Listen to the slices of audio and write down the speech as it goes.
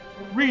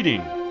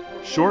Reading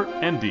Short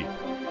and Deep.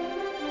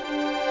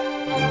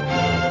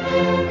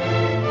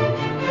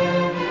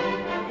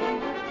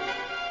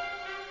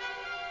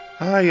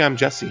 Hi, I'm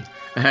Jesse.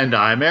 And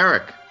I'm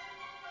Eric.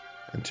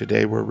 And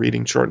today we're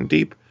reading Short and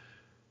Deep,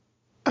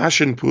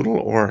 Aschenputtel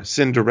or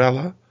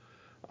Cinderella,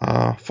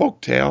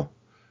 folk tale,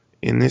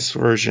 in this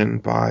version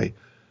by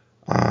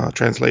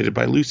translated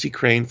by Lucy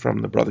Crane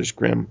from the Brothers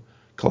Grimm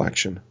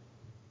collection.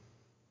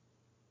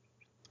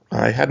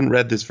 I hadn't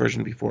read this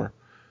version before.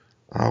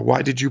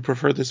 Why did you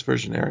prefer this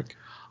version, Eric?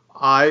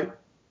 I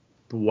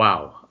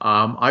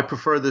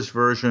prefer this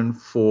version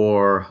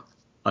for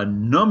a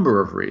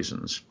number of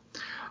reasons.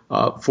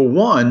 For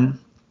one,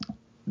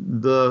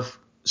 the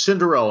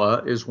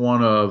Cinderella is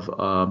one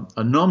of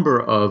a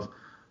number of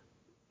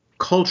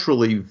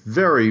culturally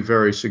very,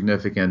 very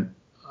significant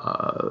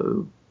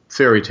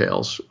fairy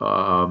tales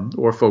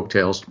or folk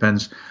tales,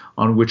 depends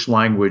on which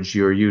language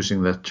you're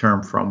using the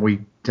term from.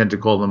 We tend to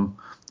call them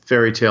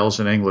fairy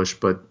tales in English,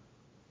 but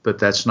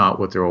that's not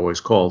what they're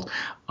always called.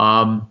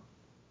 That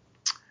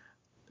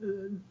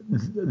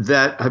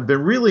have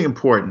been really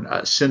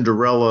important.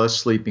 Cinderella,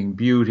 Sleeping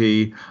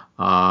Beauty,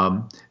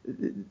 Hansel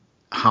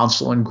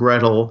and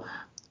Gretel.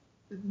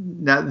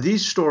 Now,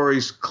 these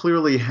stories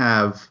clearly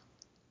have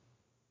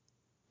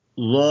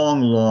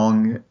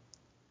long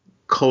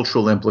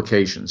cultural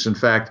implications. In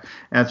fact,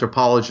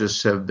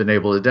 anthropologists have been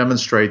able to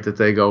demonstrate that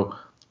they go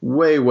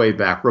way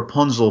back.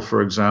 Rapunzel,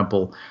 for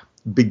example,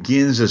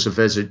 begins as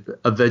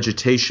a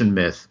vegetation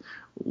myth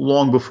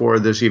long before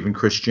there's even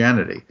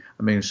Christianity.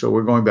 I mean, so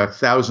we're going back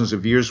thousands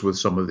of years with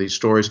some of these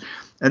stories,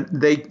 and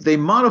they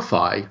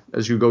modify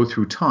as you go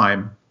through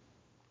time,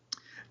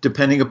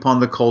 depending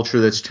upon the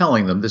culture that's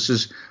telling them. This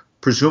is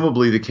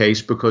presumably the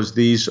case because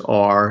these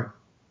are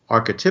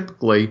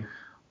archetypically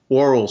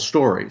oral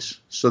stories.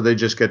 So they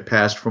just get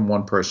passed from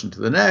one person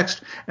to the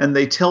next, and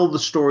they tell the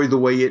story the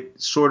way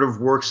it sort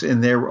of works in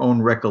their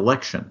own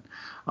recollection.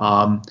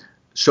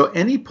 So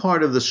any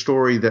part of the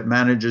story that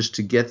manages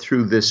to get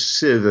through this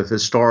sieve of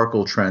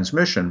historical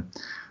transmission,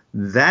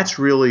 that's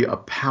really a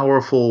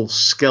powerful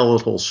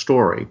skeletal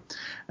story.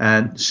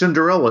 And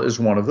Cinderella is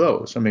one of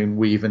those. I mean,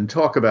 we even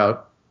talk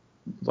about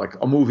like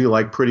a movie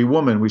like Pretty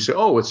Woman. We say,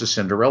 oh, it's a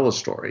Cinderella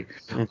story.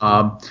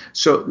 Mm-hmm.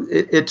 So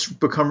it's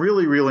become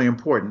really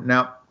important.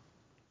 Now,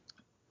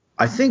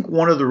 I think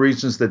one of the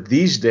reasons that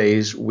these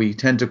days we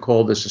tend to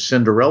call this a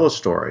Cinderella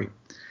story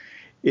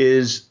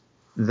is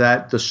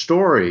that the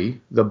story,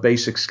 the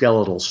basic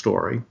skeletal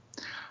story,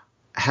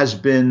 has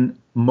been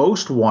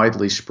most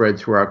widely spread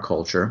through our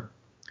culture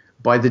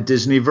by the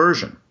Disney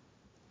version.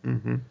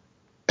 Mm-hmm.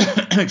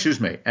 Excuse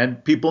me.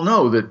 And people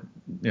know that,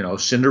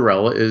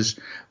 Cinderella is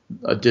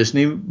a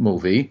Disney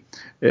movie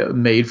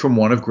made from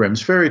one of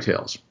Grimm's fairy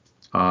tales,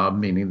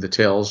 meaning the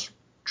tales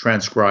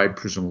transcribed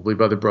presumably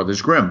by the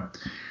Brothers Grimm.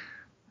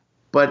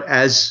 But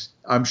as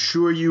I'm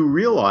sure you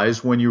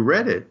realize when you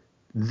read it,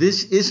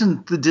 this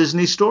isn't the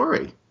Disney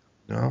story.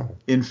 No.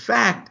 In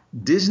fact,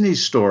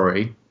 Disney's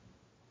story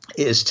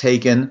is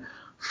taken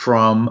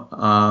from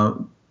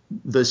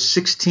the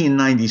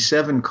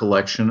 1697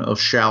 collection of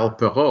Charles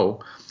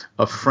Perrault,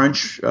 a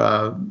French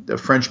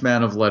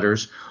man of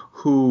letters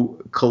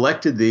who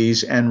collected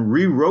these and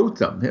rewrote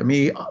them. I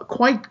mean,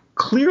 quite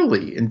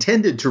clearly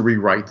intended to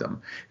rewrite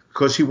them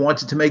because he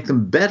wanted to make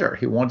them better.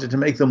 He wanted to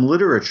make them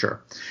literature.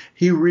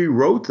 He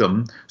rewrote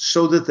them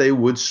so that they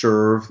would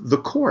serve the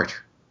court.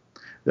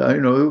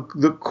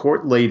 The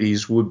court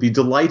ladies would be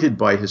delighted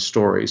by his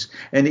stories,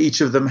 and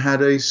each of them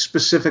had a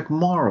specific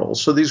moral.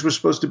 So these were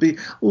supposed to be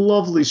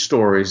lovely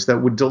stories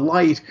that would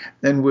delight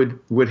and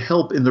would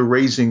help in the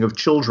raising of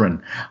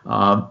children.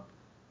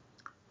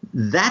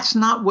 That's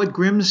not what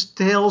Grimm's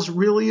Tales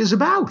really is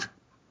about.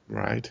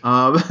 Right.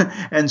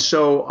 And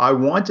so I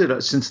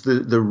wanted, since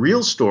the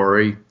real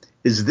story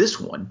is this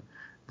one,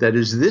 that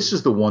is, this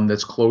is the one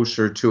that's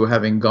closer to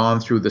having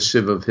gone through the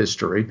sieve of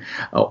history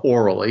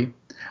orally,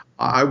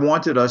 I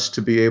wanted us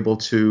to be able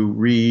to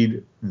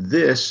read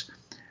this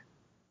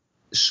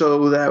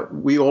so that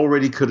we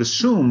already could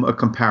assume a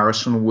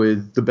comparison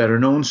with the better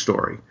known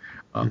story.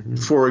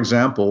 For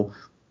example,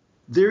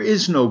 there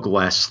is no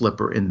glass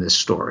slipper in this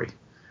story.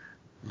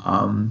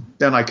 And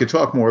I could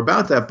talk more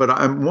about that, but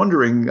I'm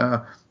wondering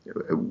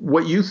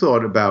what you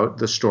thought about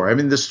the story. I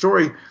mean, the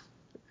story,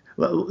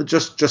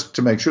 just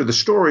to make sure, the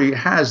story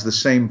has the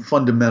same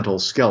fundamental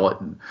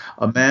skeleton.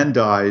 A man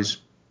dies.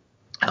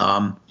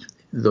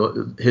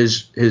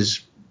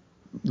 The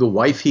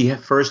wife he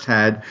first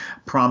had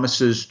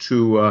promises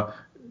to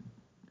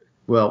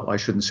I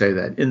shouldn't say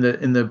that.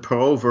 In the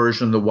Perrault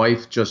version, the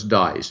wife just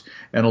dies,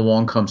 and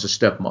along comes a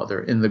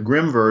stepmother. In the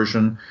Grimm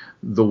version,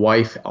 the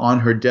wife on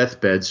her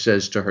deathbed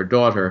says to her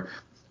daughter,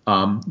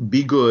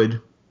 "Be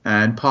good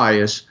and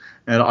pious,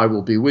 and I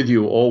will be with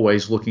you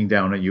always, looking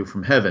down at you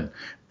from heaven,"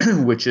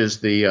 which is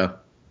the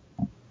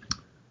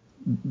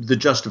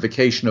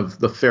justification of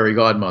the fairy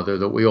godmother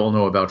that we all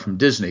know about from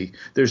Disney.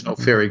 There's no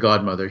fairy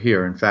godmother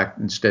here. In fact,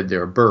 instead,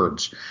 there are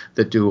birds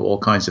that do all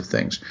kinds of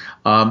things.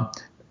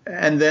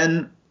 And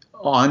then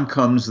on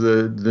comes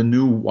the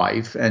new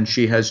wife, and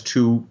she has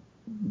two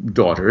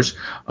daughters,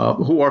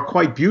 who are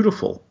quite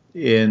beautiful.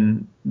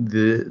 In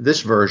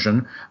this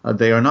version,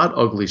 they are not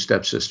ugly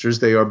stepsisters.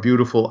 They are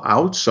beautiful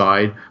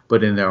outside,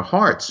 but in their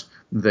hearts,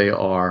 they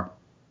are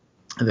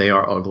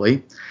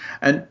ugly.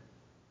 And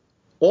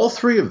all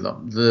three of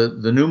them,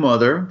 the new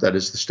mother, that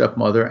is the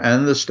stepmother,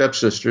 and the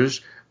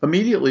stepsisters,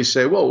 immediately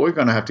say, well, we're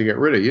going to have to get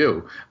rid of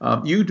you.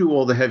 You do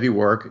all the heavy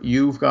work.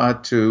 You've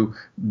got to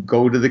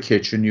go to the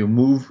kitchen. You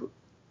move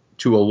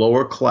to a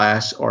lower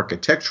class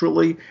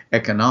architecturally,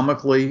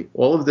 economically.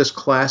 All of this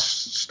class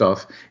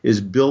stuff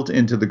is built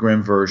into the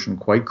Grimm version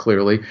quite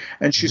clearly.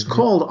 And she's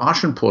called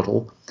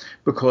Aschenputtel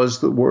because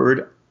the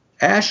word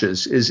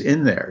ashes is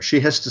in there. She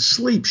has to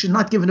sleep. She's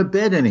not given a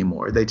bed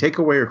anymore. They take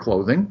away her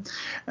clothing,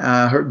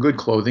 her good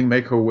clothing,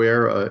 make her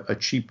wear a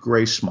cheap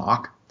gray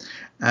smock.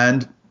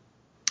 And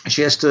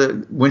she has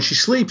to, when she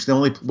sleeps, the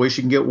only way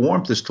she can get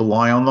warmth is to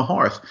lie on the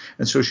hearth.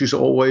 And so she's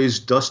always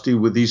dusty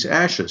with these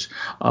ashes.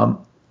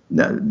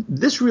 Now,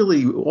 this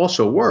really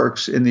also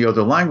works in the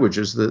other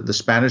languages. The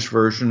Spanish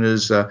version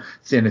is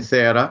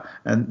cenizera,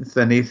 and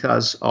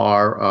cenizas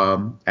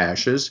are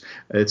ashes.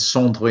 It's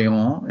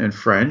cendrillon in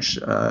French.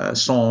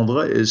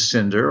 Cendre is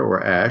cinder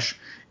or ash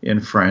in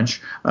French.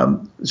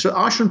 So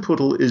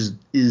Aschenputtel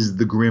is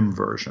the Grimm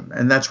version,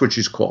 and that's what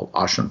she's called,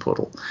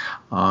 Aschenputtel.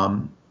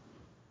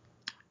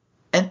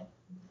 And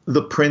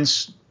the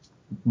prince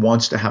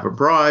wants to have a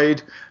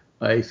bride.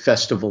 A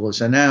festival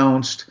is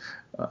announced.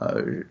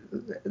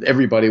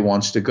 Everybody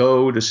wants to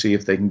go to see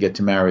if they can get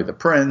to marry the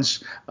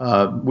prince.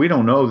 We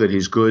don't know that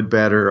he's good,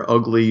 bad, or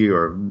ugly,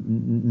 or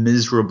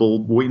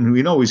miserable. We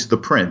know he's the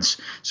prince,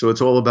 so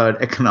it's all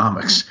about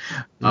economics.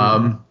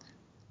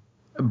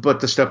 But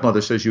the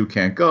stepmother says you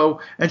can't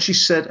go, and she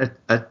said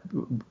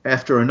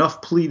after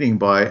enough pleading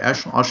by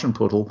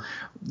Aschenputtel,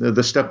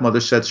 the stepmother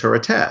sets her a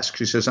task.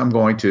 She says, I'm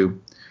going to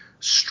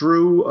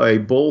strew a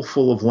bowl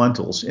full of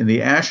lentils in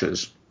the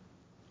ashes,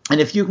 and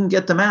if you can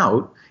get them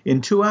out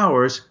in 2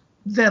 hours,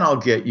 then I'll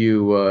get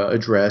you a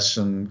dress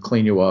and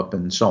clean you up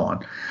and so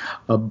on.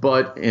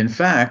 But in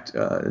fact,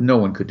 no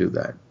one could do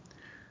that.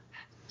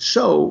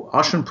 So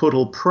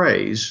Aschenputtel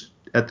prays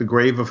at the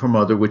grave of her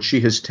mother, which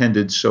she has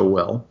tended so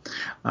well,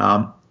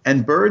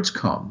 and birds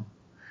come,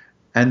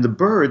 and the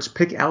birds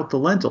pick out the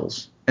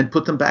lentils and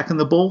put them back in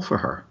the bowl for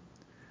her.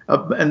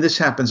 And this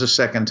happens a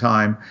second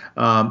time.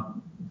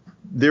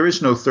 There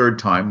is no third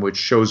time, which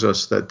shows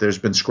us that there's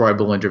been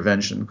scribal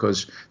intervention,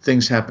 because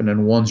things happen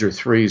in ones or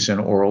threes in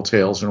oral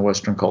tales in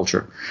Western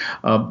culture.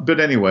 But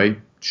anyway,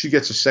 she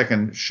gets a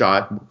second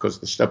shot because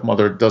the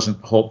stepmother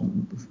doesn't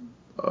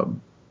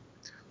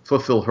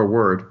fulfill her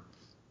word.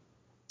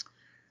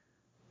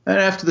 And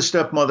after the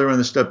stepmother and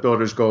the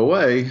stepdaughters go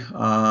away,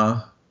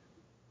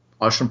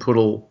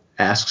 Aschenputtel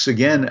asks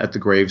again at the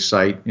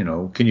gravesite,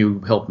 can you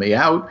help me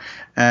out?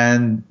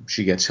 And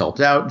she gets helped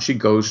out, and she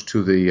goes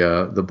to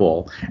the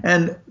ball.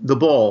 And the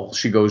ball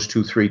she goes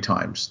to 3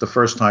 times. The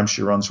first time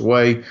she runs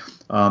away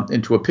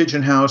into a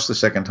pigeon house. The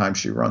second time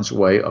she runs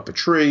away up a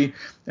tree.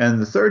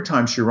 And the third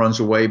time she runs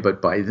away, but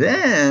by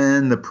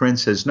then the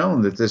prince has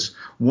known that this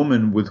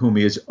woman with whom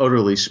he is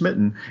utterly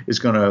smitten is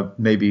going to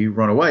maybe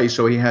run away.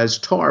 So he has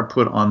tar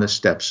put on the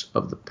steps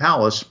of the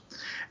palace,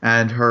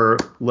 and her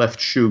left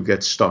shoe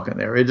gets stuck in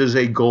there. It is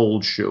a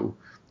gold shoe.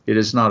 It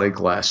is not a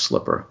glass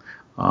slipper.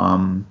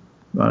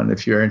 And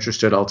if you're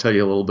interested, I'll tell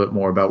you a little bit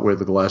more about where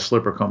the glass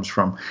slipper comes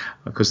from,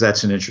 because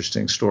that's an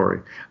interesting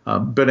story.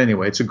 But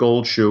anyway, it's a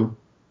gold shoe.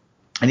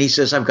 And he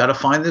says, I've got to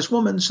find this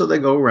woman. So they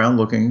go around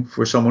looking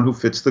for someone who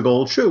fits the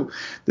gold shoe.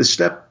 The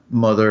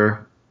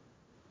stepmother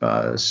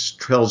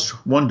tells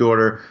one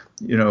daughter,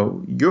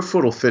 your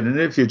foot will fit in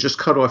it if you just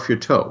cut off your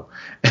toe.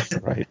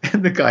 Right.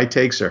 And the guy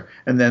takes her.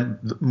 And then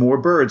more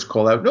birds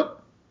call out, nope,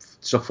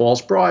 it's a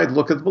false bride.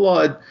 Look at the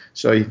blood.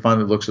 So he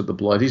finally looks at the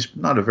blood. He's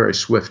not a very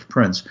swift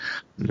prince.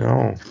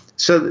 No.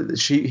 So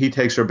he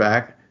takes her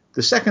back.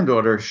 The second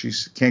daughter, she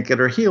can't get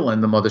her heel in.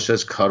 The mother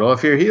says, cut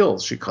off your heel.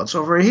 She cuts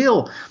off her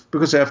heel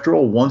because, after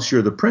all, once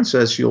you're the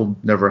princess, you'll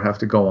never have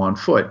to go on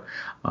foot.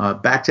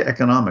 Back to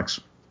economics.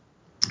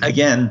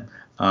 Again,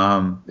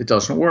 it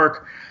doesn't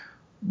work.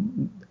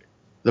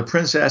 The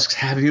prince asks,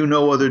 have you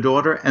no other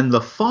daughter? And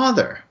the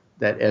father,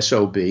 that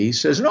SOB,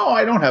 says, no,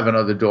 I don't have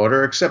another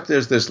daughter, except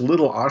there's this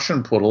little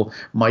Aschenputtel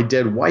my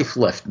dead wife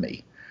left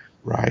me.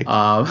 Right.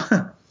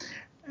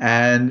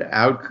 And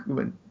out...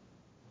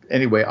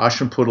 Anyway,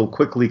 Aschenputtel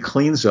quickly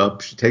cleans up.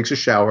 She takes a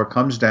shower,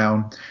 comes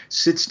down,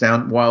 sits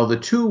down, while the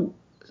 2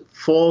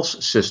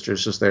 false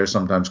sisters, as they're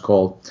sometimes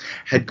called,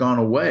 had gone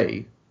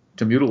away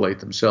to mutilate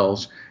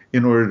themselves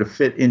in order to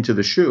fit into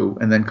the shoe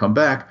and then come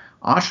back.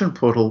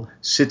 Aschenputtel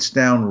sits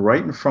down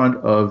right in front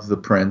of the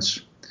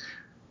prince,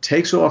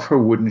 takes off her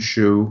wooden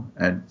shoe,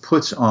 and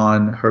puts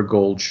on her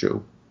gold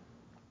shoe.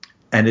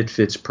 And it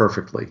fits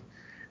perfectly.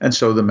 And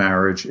so the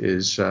marriage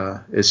is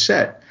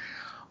set.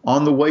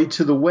 On the way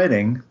to the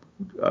wedding,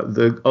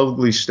 the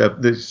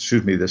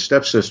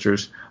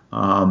stepsisters,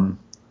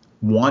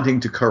 wanting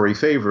to curry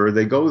favor,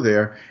 they go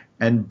there,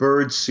 and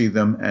birds see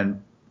them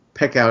and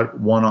peck out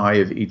one eye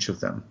of each of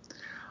them.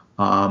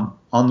 On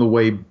the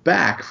way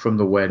back from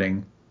the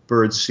wedding,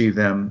 birds see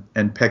them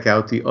and peck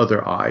out the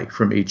other eye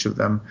from each of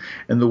them.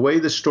 And the way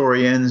the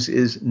story ends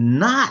is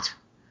not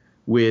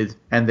with,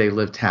 and they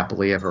lived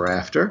happily ever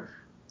after.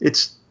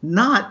 It's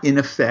not, in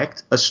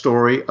effect, a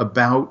story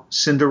about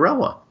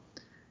Cinderella.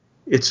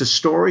 It's a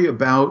story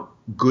about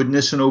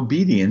goodness and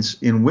obedience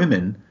in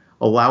women,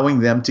 allowing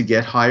them to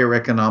get higher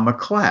economic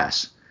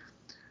class.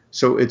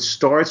 So it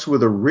starts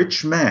with a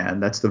rich man.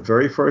 That's the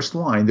very first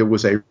line. There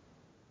was a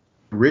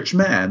rich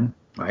man,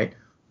 right,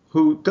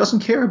 who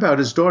doesn't care about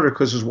his daughter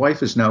because his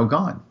wife is now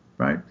gone,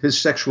 right?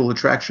 His sexual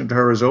attraction to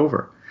her is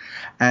over.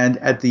 And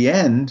at the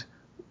end,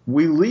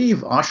 we leave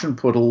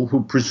Aschenputtel,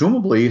 who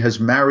presumably has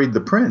married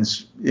the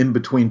prince, in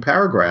between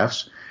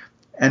paragraphs,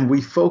 and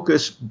we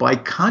focus, by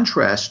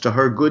contrast to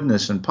her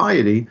goodness and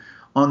piety,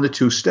 on the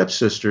two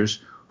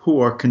stepsisters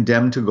who are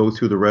condemned to go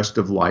through the rest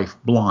of life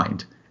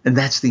blind. And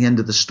that's the end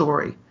of the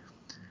story.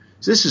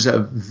 So this is a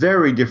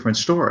very different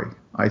story,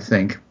 I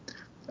think,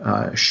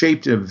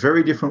 shaped in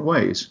very different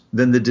ways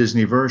than the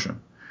Disney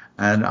version.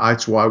 And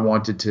that's why I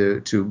wanted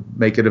to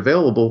make it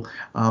available,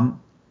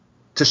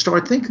 to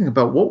start thinking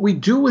about what we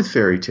do with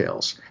fairy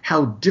tales,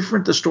 how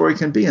different the story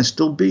can be and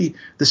still be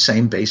the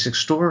same basic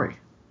story.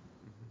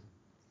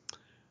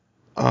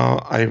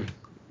 I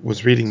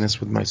was reading this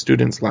with my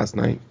students last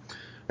night.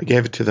 I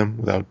gave it to them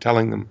without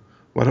telling them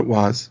what it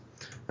was.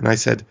 And I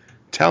said,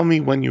 tell me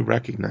when you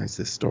recognize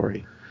this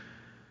story.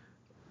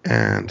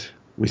 And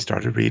we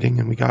started reading,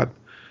 and we got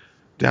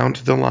down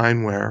to the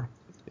line where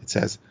it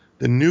says,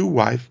 the new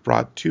wife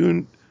brought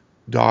two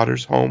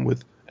daughters home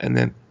with, and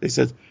then they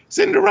said,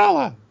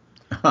 Cinderella.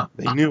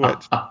 They knew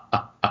it.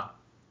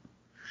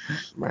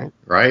 Right?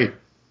 Right.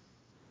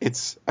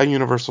 It's a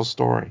universal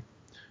story.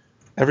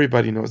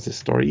 Everybody knows this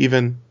story,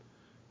 even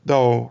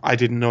though I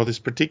didn't know this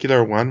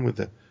particular one with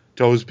the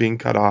toes being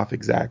cut off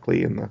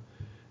exactly and the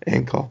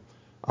ankle,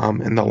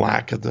 and the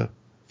lack of the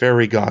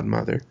fairy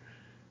godmother.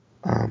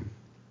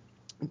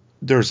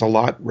 There's a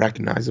lot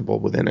recognizable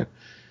within it.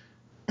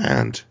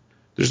 And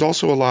there's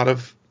also a lot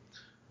of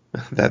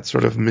that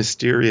sort of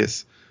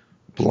mysterious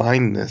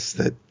blindness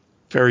that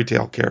fairy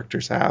tale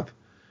characters have.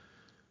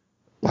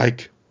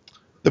 Like,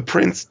 the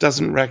prince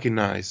doesn't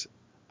recognize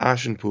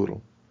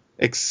Aschenputtel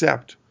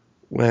except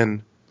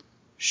when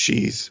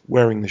she's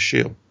wearing the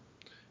shoe.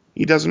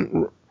 He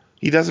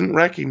doesn't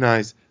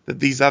recognize that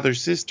these other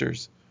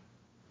sisters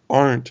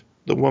aren't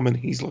the woman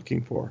he's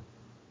looking for.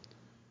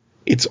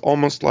 It's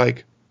almost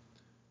like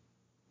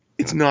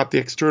it's not the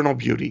external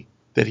beauty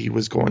that he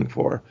was going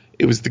for.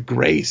 It was the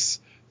grace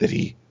that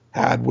he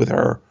had with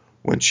her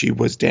when she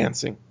was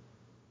dancing.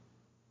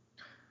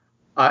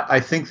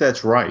 I think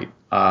that's right.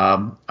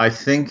 I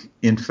think,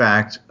 in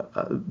fact,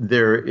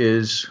 there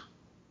is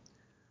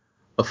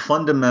a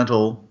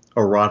fundamental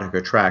erotic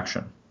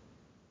attraction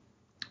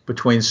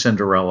between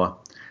Cinderella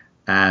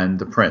and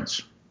the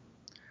prince.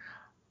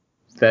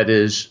 That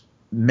is,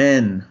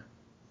 men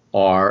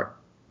are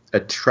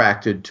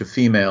attracted to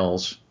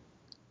females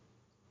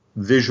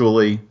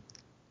visually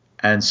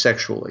and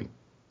sexually.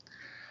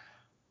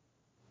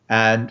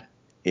 And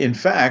in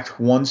fact,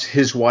 once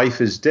his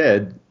wife is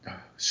dead,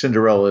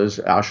 Cinderella's,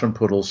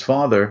 Aschenputtel's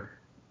father,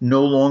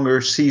 no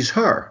longer sees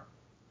her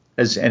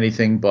as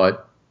anything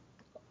but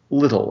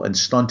little and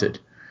stunted,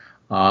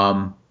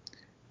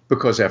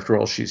 because after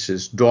all, she's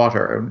his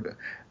daughter.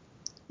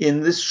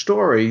 In this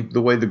story,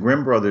 the way the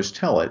Grimm brothers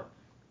tell it,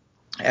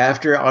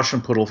 after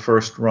Aschenputtel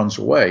first runs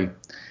away,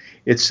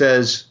 it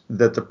says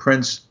that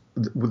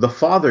the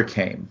father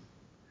came,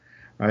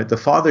 right? The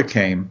father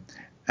came,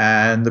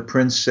 and the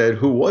prince said,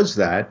 who was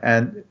that?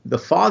 And the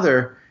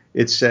father,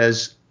 it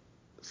says,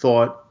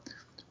 thought,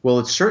 well,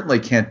 it certainly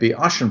can't be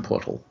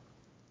Aschenputtel.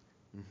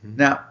 Mm-hmm.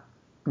 Now,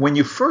 when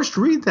you first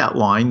read that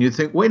line, you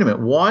think, wait a minute,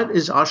 what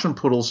is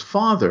Aschenputtel's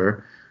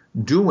father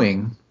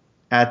doing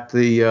at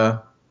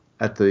the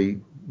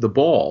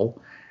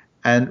ball?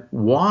 And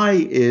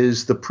why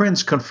is the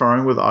prince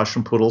conferring with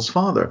Aschenputtel's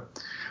father?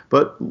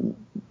 But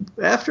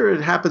after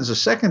it happens a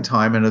second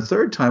time and a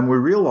third time, we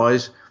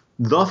realize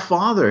the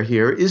father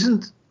here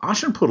isn't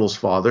Aschenputtel's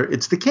father,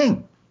 it's the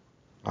king.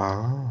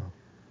 Ah.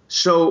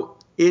 So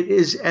it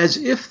is as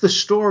if the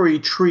story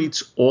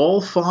treats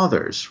all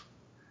fathers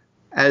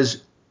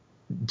as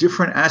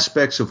different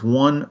aspects of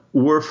one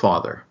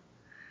Urfather,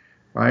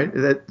 right?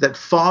 That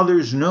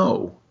fathers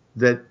know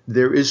that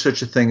there is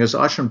such a thing as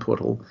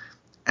Aschenputtel,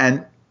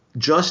 and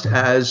just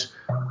as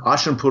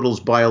Aschenputtel's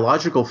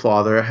biological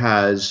father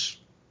has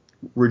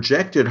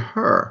rejected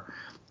her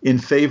in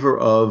favor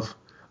of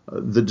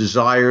the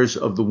desires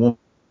of the woman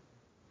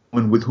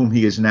with whom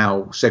he is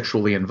now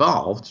sexually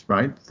involved,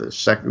 right?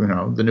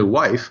 The new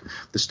wife,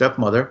 the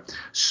stepmother.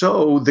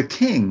 So the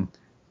king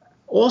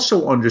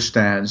also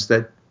understands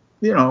that,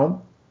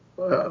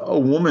 a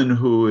woman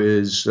who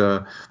is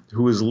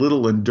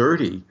little and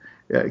dirty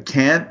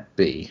can't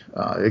be.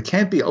 It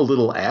can't be a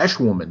little ash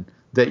woman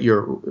that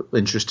you're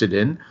interested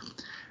in.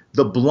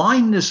 The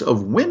blindness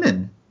of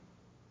women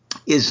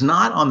is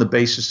not on the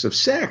basis of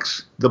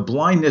sex. The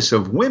blindness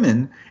of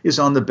women is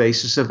on the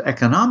basis of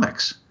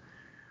economics.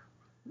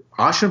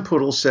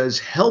 Aschenputtel says,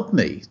 help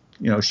me.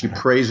 she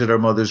prays at her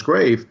mother's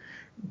grave,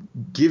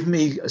 give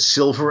me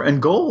silver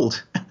and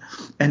gold.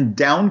 And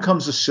down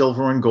comes a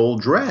silver and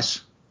gold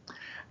dress.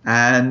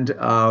 And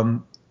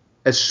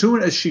as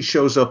soon as she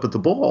shows up at the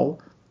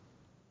ball,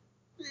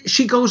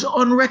 she goes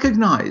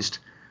unrecognized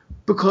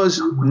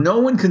because no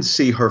one can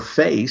see her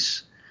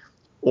face.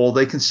 All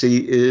they can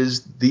see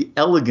is the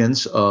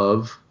elegance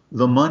of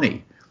the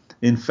money.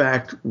 In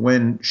fact,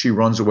 when she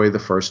runs away the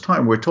first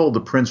time, we're told the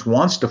prince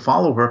wants to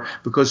follow her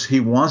because he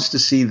wants to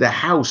see the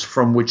house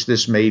from which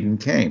this maiden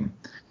came.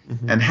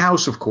 Mm-hmm. And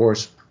house, of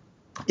course,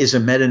 is a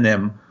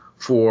metonym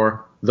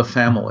for the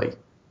family.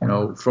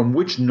 From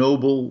which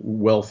noble,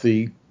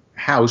 wealthy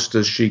house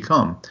does she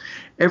come?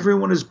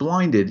 Everyone is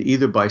blinded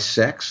either by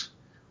sex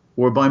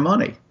or by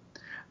money.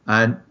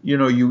 And,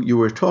 you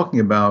were talking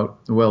about,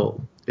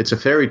 well, it's a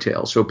fairy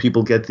tale, so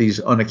people get these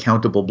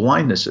unaccountable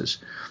blindnesses.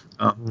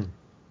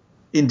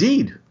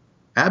 Indeed,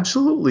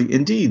 absolutely,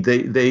 indeed.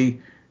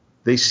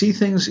 They see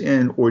things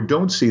or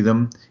don't see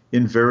them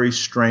in very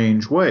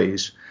strange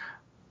ways.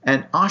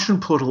 And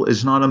Aschenputtel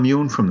is not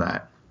immune from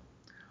that.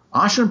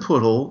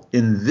 Aschenputtel,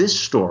 in this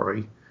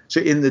story, so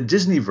in the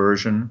Disney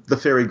version, the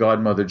fairy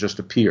godmother just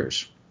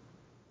appears.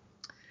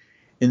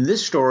 In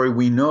this story,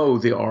 we know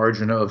the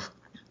origin of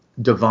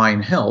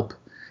divine help.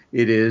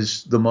 It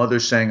is the mother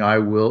saying, I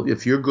will,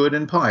 if you're good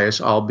and pious,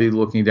 I'll be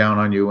looking down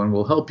on you and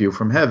will help you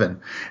from heaven.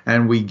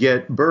 And we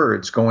get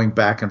birds going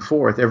back and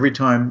forth. Every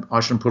time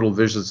Aschenputtel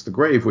visits the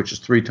grave, which is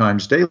 3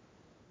 times daily,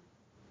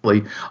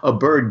 a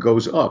bird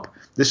goes up.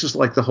 This is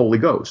like the Holy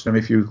Ghost. I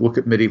mean, if you look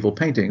at medieval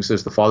paintings,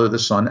 there's the Father, the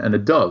Son, and a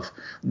dove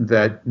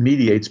that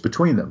mediates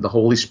between them, the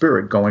Holy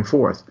Spirit going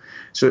forth.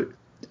 So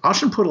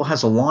Aschenputtel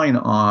has a line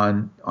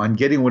on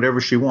getting whatever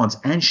she wants,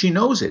 and she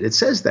knows it. It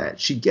says that.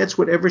 She gets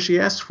whatever she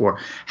asks for.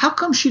 How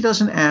come she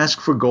doesn't ask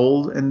for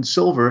gold and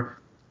silver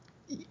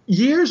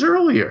years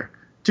earlier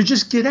to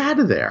just get out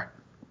of there?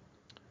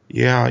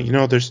 Yeah,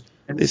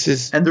 And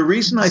the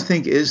reason I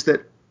think is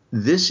that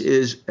this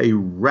is a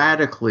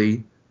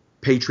radically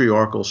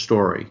patriarchal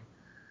story.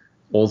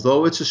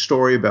 Although it's a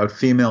story about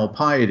female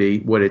piety,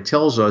 what it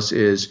tells us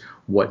is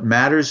what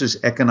matters is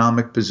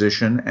economic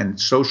position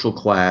and social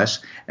class,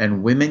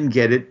 and women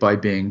get it by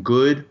being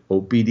good,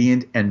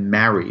 obedient, and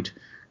married,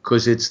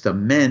 because it's the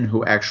men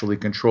who actually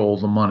control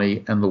the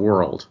money and the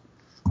world.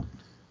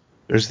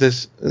 There's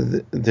this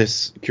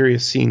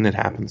curious scene that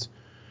happens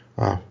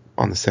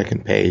on the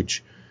second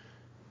page,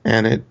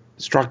 and it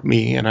struck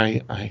me, and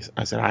I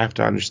said, I have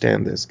to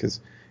understand this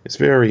because it's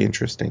very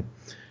interesting.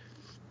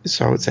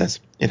 So it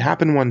says, it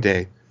happened one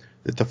day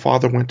that the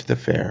father went to the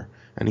fair,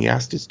 and he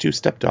asked his 2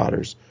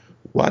 stepdaughters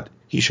what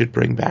he should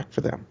bring back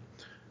for them.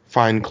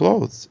 Fine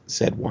clothes,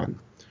 said one.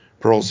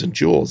 Pearls and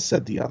jewels,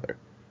 said the other.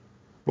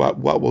 What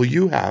will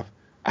you have,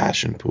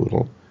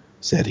 Aschenputtel?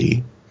 Said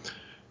he.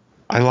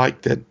 I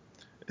like that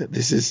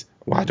this is,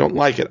 well, I don't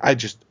like it.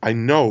 I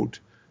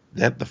note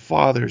that the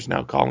father is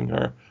now calling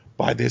her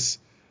by this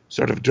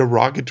sort of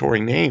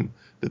derogatory name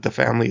that the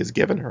family has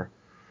given her.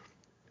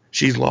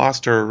 She's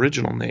lost her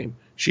original name.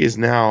 She is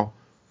now,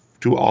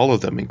 to all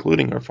of them,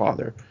 including her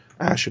father,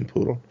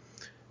 Aschenputtel.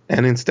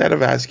 And instead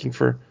of asking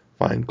for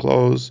fine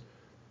clothes,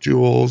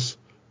 jewels,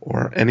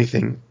 or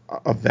anything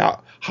of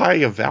high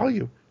of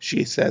value,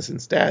 she says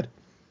instead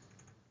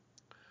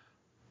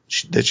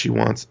that she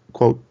wants,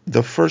 quote,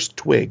 the first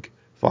twig,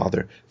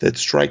 father, that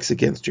strikes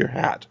against your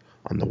hat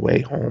on the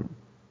way home.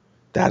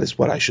 That is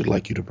what I should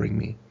like you to bring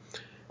me.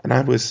 And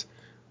I was,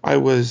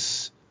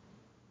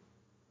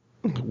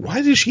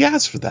 why did she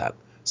ask for that?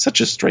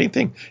 Such a strange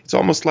thing. It's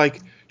almost like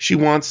she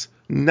wants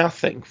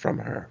nothing from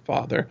her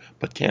father,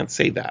 but can't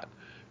say that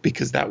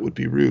because that would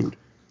be rude.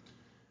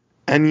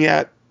 And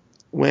yet,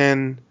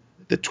 when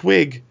the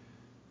twig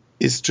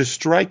is to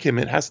strike him,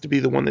 it has to be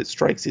the one that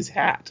strikes his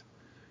head,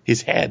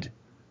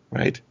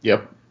 right?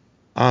 Yep.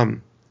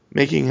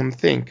 Making him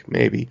think,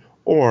 maybe,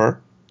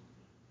 or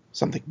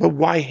something. But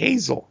why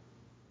hazel,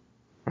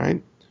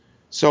 right?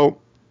 So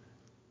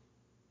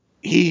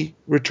he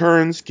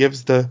returns,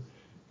 gives the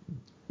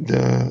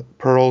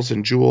pearls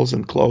and jewels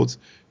and clothes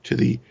to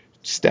the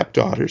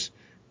stepdaughters,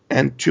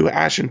 and to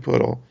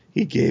Aschenputtel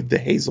he gave the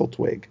hazel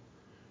twig.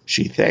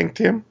 She thanked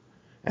him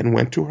and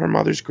went to her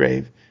mother's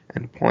grave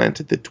and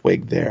planted the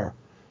twig there,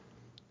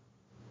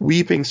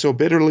 weeping so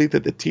bitterly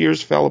that the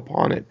tears fell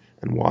upon it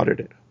and watered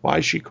it. Why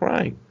is she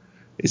crying?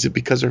 Is it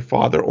because her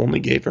father only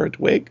gave her a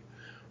twig?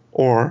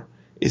 Or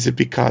is it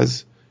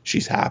because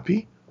she's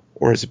happy?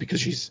 Or is it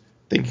because she's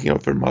thinking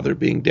of her mother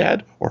being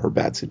dead or her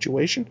bad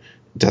situation?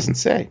 It doesn't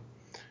say.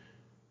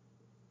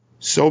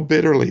 So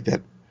bitterly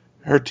that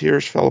her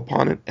tears fell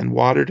upon it and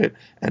watered it,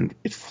 and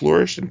it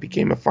flourished and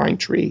became a fine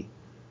tree.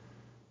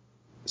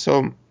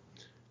 So,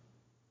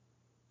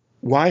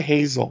 why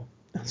hazel?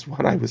 That's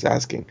what I was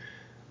asking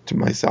to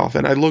myself.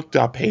 And I looked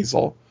up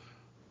hazel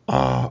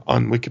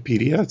on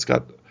Wikipedia. It's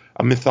got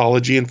a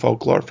mythology and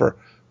folklore for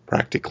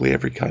practically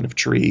every kind of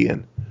tree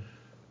and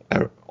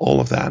all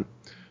of that.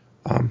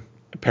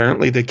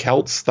 Apparently the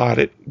Celts thought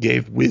it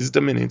gave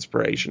wisdom and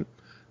inspiration.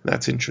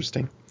 That's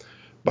interesting.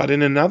 But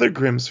in another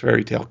Grimm's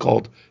fairy tale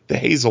called The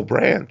Hazel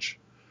Branch,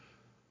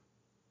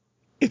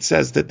 it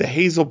says that the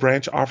hazel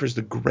branch offers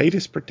the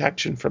greatest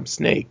protection from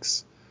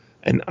snakes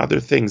and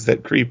other things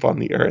that creep on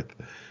the earth.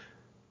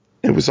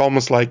 It was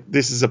almost like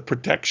this is a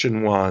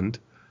protection wand,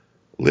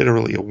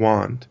 literally a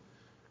wand,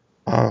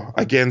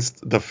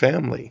 against the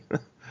family.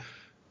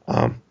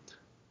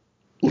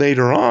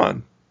 Later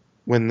on,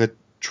 when the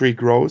tree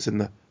grows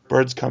and the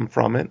birds come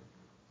from it,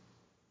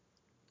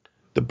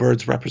 the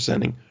birds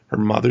representing her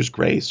mother's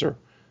grace or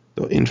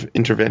the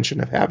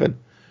intervention of heaven,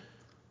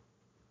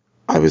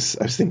 I was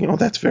thinking, oh,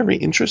 that's very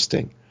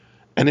interesting.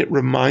 And it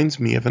reminds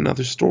me of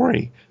another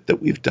story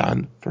that we've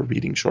done for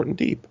Reading Short and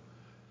Deep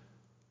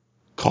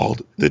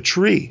called The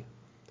Tree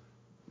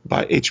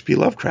by H.P.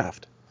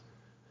 Lovecraft.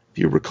 If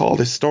you recall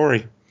this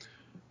story,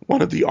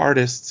 one of the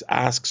artists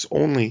asks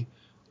only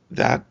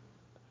that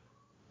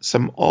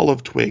some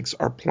olive twigs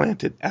are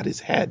planted at his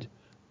head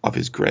of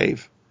his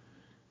grave,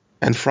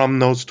 and from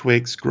those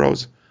twigs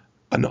grows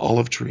an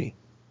olive tree.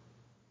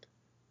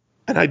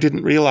 And I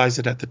didn't realize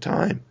it at the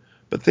time,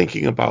 but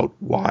thinking about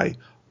why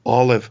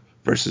olive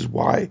versus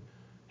why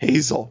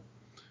hazel,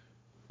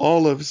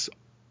 olives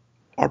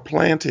are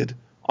planted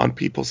on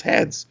people's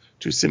heads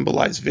to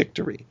symbolize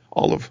victory,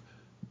 olive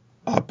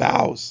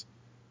boughs.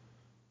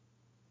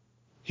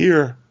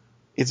 Here,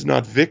 it's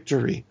not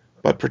victory,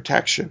 but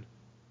protection.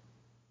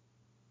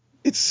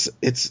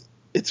 It's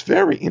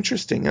very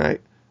interesting, and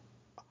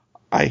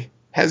I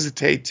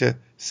hesitate to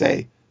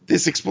say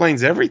this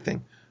explains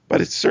everything,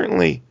 but it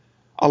certainly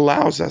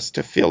allows us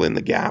to fill in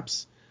the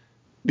gaps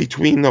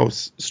between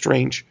those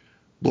strange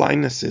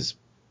blindnesses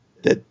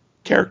that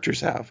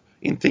characters have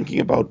in thinking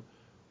about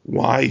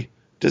why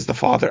does the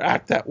father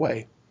act that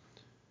way.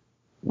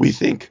 We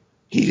think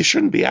he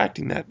shouldn't be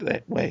acting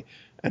that way,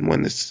 and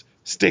when this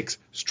stick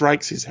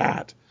strikes his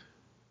hat,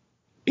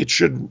 it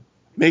should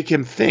make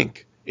him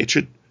think. It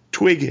should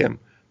twig him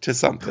to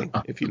something,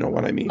 if you know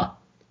what I mean.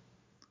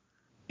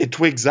 It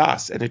twigs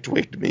us, and it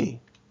twigged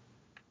me.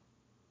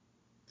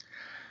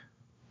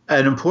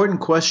 An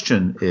important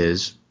question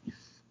is,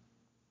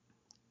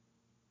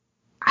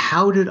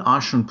 how did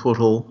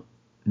Aschenputtel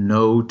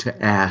know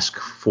to ask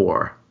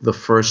for the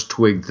first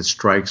twig that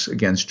strikes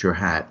against your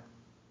hat?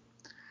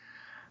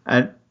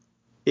 And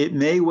it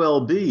may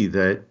well be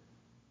that,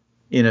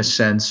 in a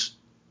sense,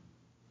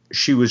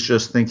 she was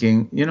just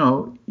thinking,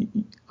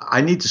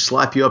 I need to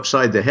slap you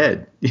upside the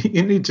head.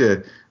 You need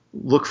to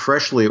look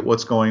freshly at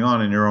what's going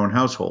on in your own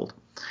household.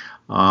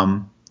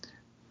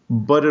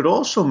 But it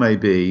also may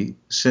be,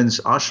 since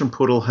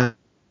Aschenputtel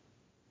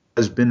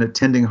has been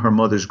attending her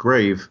mother's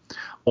grave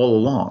all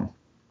along,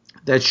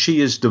 that she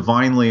is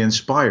divinely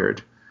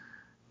inspired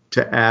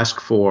to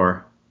ask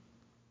for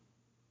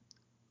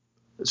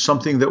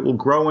something that will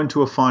grow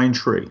into a fine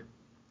tree.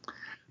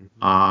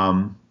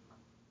 I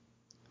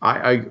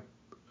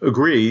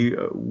agree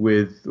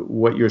with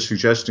what you're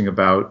suggesting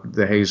about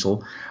the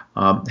hazel.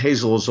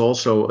 Hazel is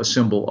also a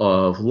symbol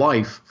of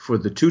life for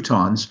the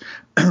Teutons,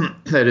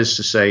 that is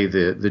to say,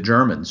 the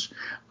Germans.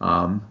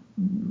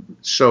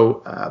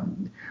 So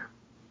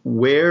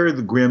where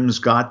the Grimms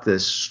got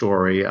this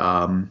story,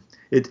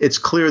 it's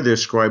clear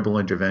there's scribal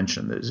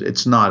intervention.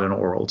 It's not an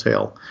oral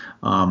tale.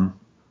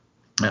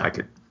 I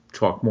could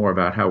talk more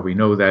about how we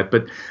know that,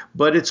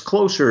 but it's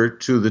closer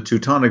to the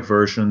Teutonic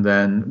version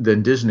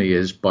than Disney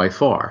is by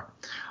far.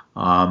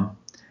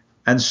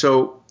 And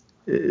so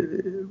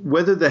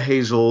whether the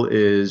hazel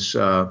is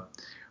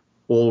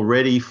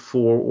already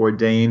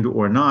foreordained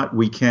or not,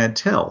 we can't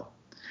tell,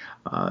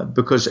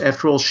 because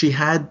after all, she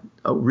had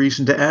a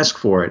reason to ask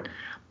for it.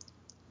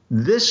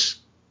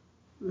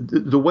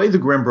 The way the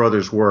Grimm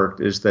brothers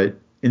worked is that,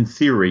 in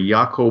theory,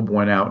 Jakob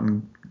went out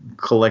and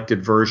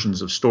collected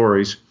versions of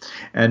stories,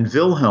 and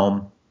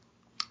Wilhelm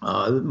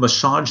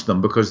massaged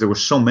them, because there were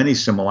so many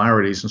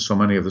similarities in so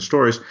many of the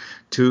stories,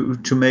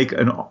 to make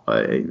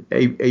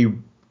a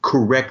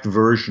correct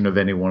version of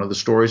any one of the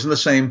stories. And the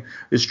same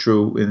is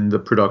true in the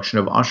production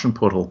of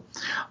Aschenputtel.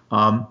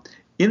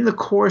 In the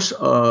course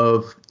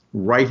of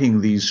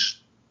writing these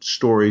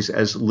stories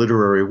as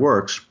literary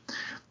works,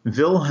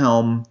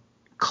 Wilhelm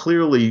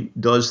clearly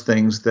does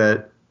things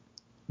that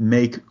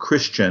make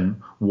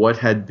Christian what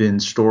had been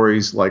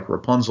stories like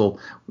Rapunzel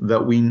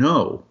that we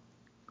know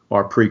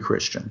are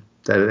pre-Christian.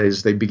 That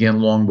is, they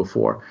begin long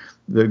before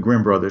the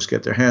Grimm brothers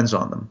get their hands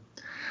on them.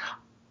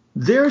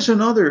 There's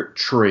another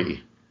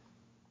tree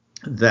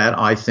that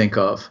I think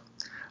of,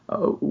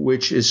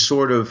 which is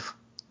sort of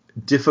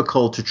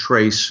difficult to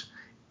trace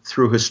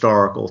through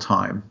historical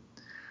time.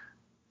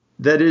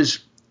 That is,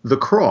 the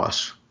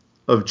cross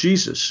of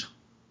Jesus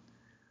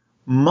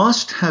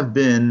must have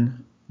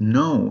been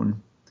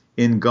known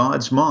in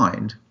God's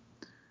mind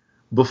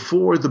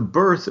before the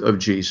birth of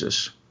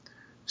Jesus,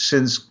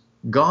 since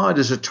God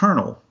is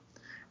eternal.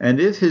 And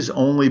if his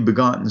only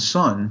begotten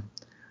Son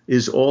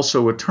is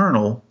also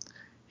eternal,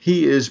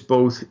 he is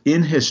both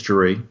in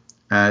history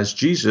as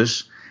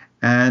Jesus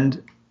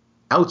and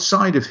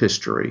outside of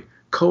history,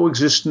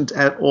 coexistent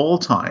at all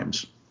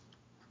times.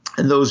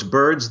 And those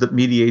birds that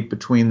mediate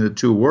between the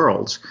two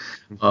worlds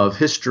of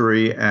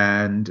history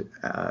and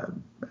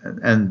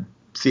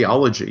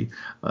theology,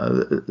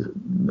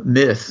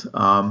 myth,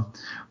 are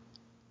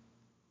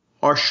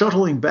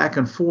shuttling back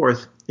and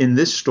forth in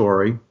this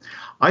story.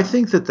 I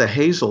think that the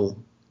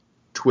hazel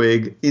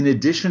twig, in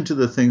addition to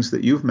the things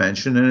that you've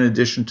mentioned, in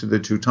addition to the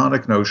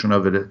Teutonic notion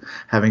of it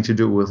having to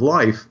do with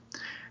life,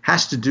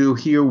 has to do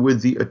here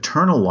with the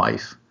eternal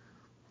life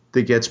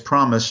that gets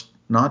promised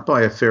not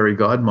by a fairy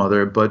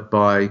godmother, but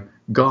by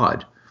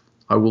God.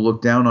 I will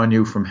look down on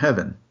you from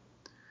heaven.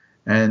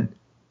 And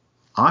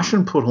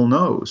Aschenputtel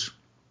knows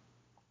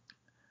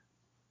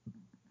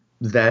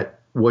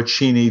that what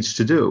she needs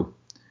to do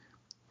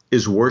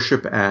is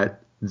worship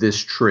at this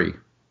tree.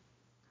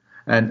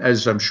 And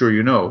as I'm sure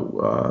you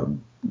know,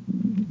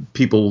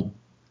 people,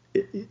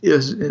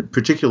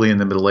 particularly in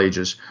the Middle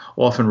Ages,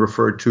 often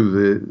referred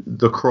to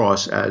the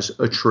cross as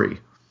a tree.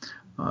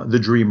 The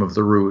Dream of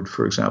the Rood,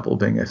 for example,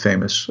 being a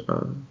famous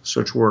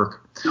such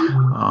work.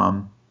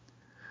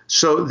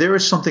 So there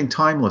is something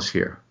timeless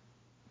here,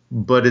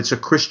 but it's a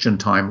Christian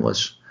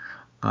timeless,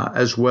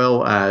 as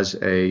well as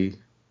a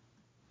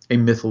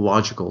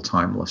mythological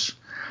timeless.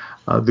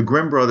 The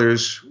Grimm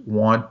brothers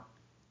want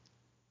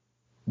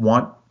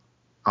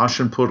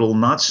Aschenputtel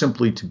not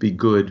simply to be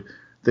good,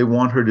 they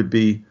want her to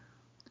be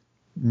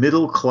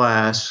middle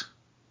class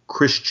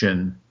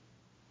Christian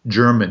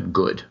German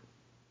good.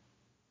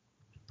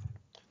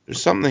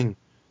 There's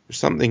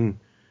something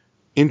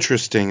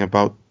interesting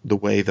about the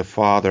way the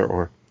father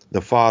or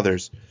the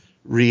fathers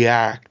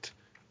react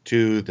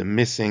to the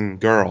missing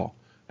girl.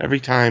 Every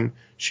time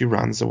she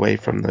runs away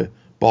from the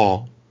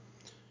ball,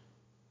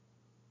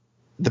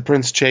 the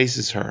prince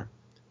chases her,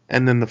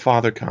 and then the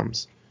father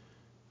comes.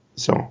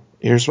 So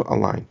here's a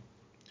line.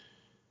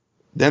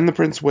 Then the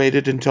prince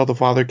waited until the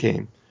father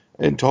came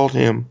and told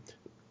him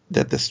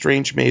that the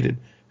strange maiden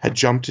had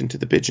jumped into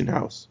the pigeon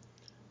house.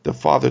 The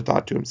father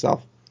thought to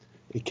himself,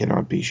 it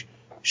cannot be,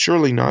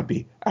 surely not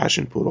be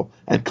Aschenputtel,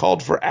 and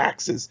called for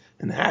axes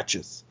and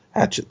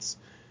hatchets,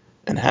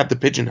 and had the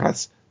pigeon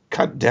house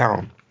cut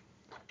down.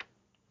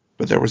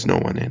 But there was no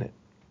one in it.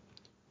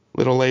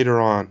 Little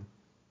later on.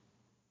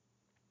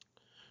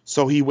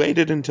 So he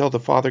waited until the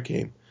father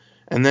came,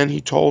 and then he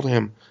told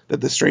him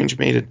that the strange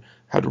maiden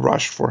had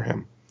rushed for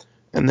him,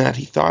 and that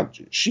he thought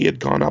she had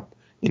gone up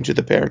into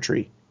the pear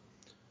tree.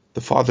 The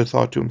father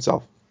thought to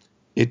himself,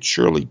 it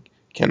surely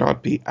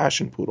cannot be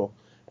Aschenputtel,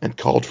 and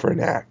called for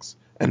an axe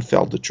and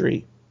felled the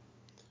tree.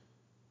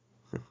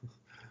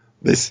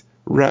 This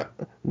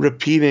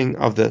repeating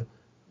of the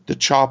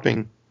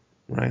chopping,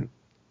 right?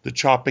 The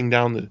chopping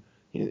down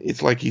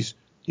it's like he's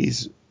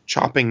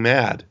chopping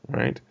mad,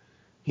 right?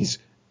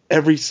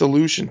 Every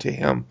solution to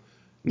him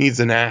needs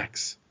an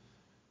axe.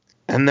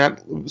 And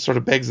that sort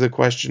of begs the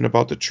question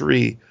about the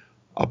tree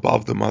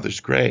above the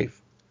mother's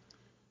grave.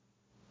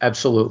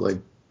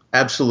 Absolutely.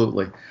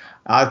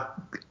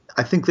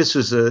 I think this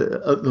is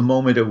the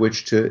moment at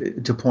which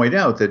to point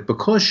out that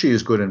because she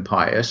is good and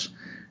pious,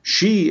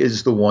 she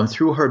is the one,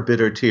 through her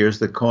bitter tears,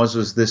 that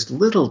causes this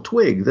little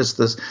twig,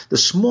 the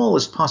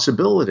smallest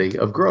possibility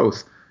of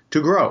growth,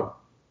 to grow.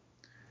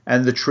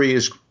 And the tree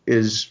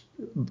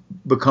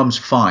becomes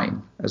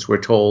fine, as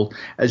we're told.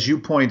 As you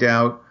point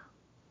out,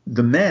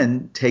 the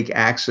men take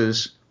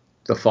axes.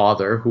 The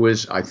father, who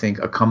is, I think,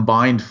 a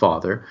combined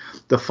father,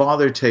 the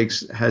father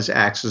has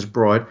axes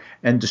brought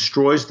and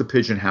destroys the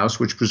pigeon house,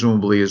 which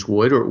presumably is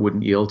wood, or it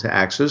wouldn't yield to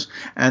axes,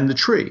 and the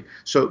tree.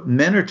 So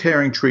men are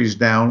tearing trees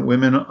down.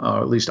 Women,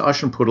 or at least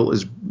Aschenputtel,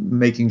 is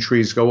making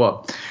trees go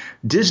up.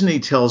 Disney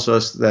tells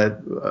us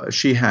that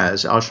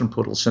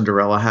Aschenputtel,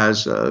 Cinderella,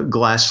 has a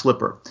glass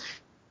slipper.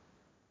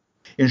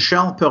 In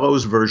Charles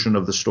Perrault's version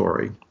of the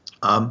story,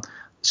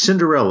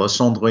 Cinderella,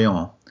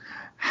 Cendrillon,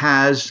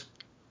 has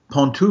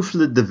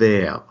pantoufles de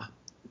verre,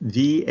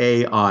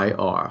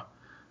 V-A-I-R,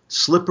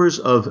 slippers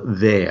of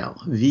vair,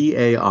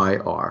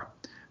 V-A-I-R.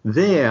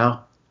 Vair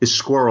is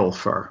squirrel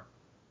fur.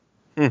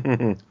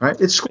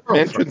 Right? It's squirrel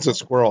Mentions fur. a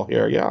squirrel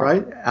here, yeah.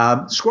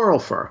 Right? Squirrel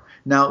fur.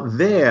 Now,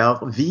 vair,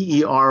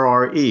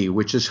 V-E-R-R-E,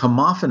 which is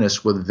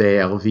homophonous with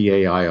vair,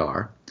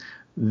 V-A-I-R.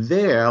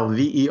 Vair,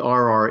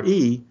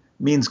 V-E-R-R-E,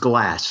 means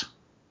glass.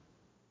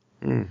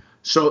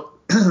 So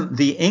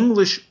the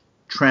English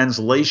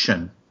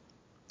translation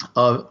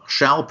of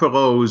Charles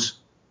Perrault's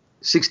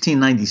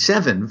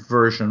 1697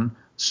 version,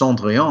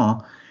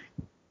 Cendrillon,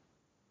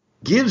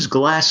 gives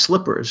glass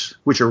slippers,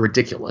 which are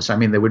ridiculous. I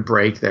mean, they would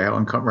break, they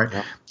don't come right.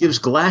 Yeah. Gives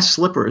glass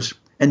slippers,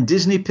 and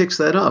Disney picks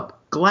that up.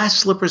 Glass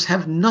slippers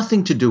have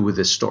nothing to do with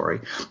this story.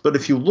 But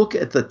if you look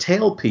at the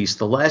tailpiece,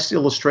 the last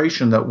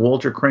illustration that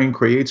Walter Crane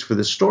creates for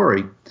this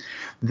story,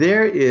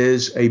 there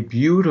is a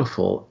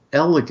beautiful,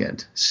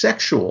 elegant,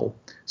 sexual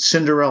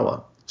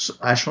Cinderella,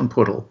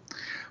 Aschenputtel,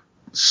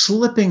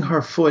 slipping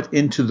her foot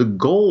into the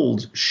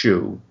gold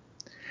shoe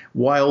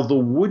while the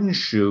wooden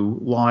shoe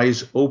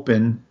lies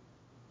open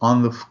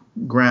on the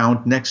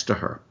ground next to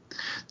her.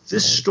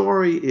 This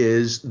story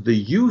is the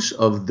use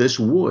of this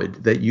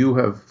wood that you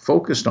have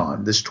focused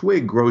on. This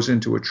twig grows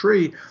into a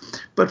tree,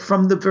 but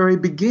from the very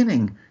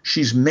beginning,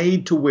 she's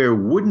made to wear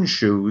wooden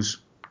shoes,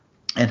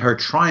 and her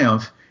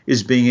triumph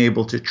is being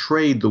able to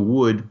trade the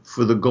wood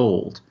for the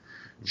gold.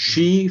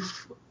 She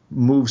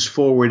moves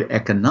forward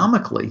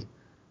economically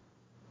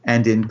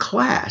and in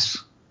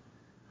class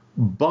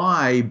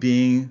by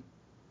being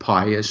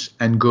pious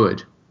and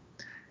good.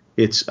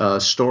 It's a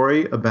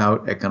story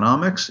about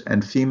economics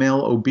and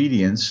female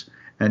obedience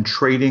and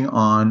trading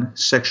on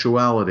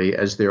sexuality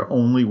as their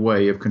only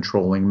way of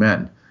controlling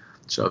men.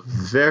 It's a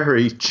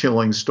very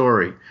chilling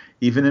story.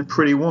 Even in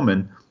Pretty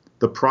Woman,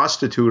 the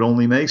prostitute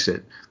only makes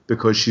it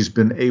because she's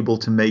been able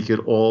to make it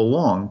all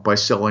along by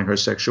selling her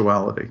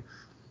sexuality.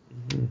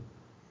 Mm-hmm.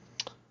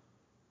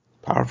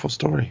 Powerful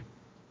story.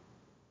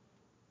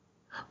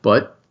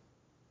 But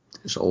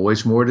there's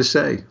always more to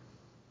say.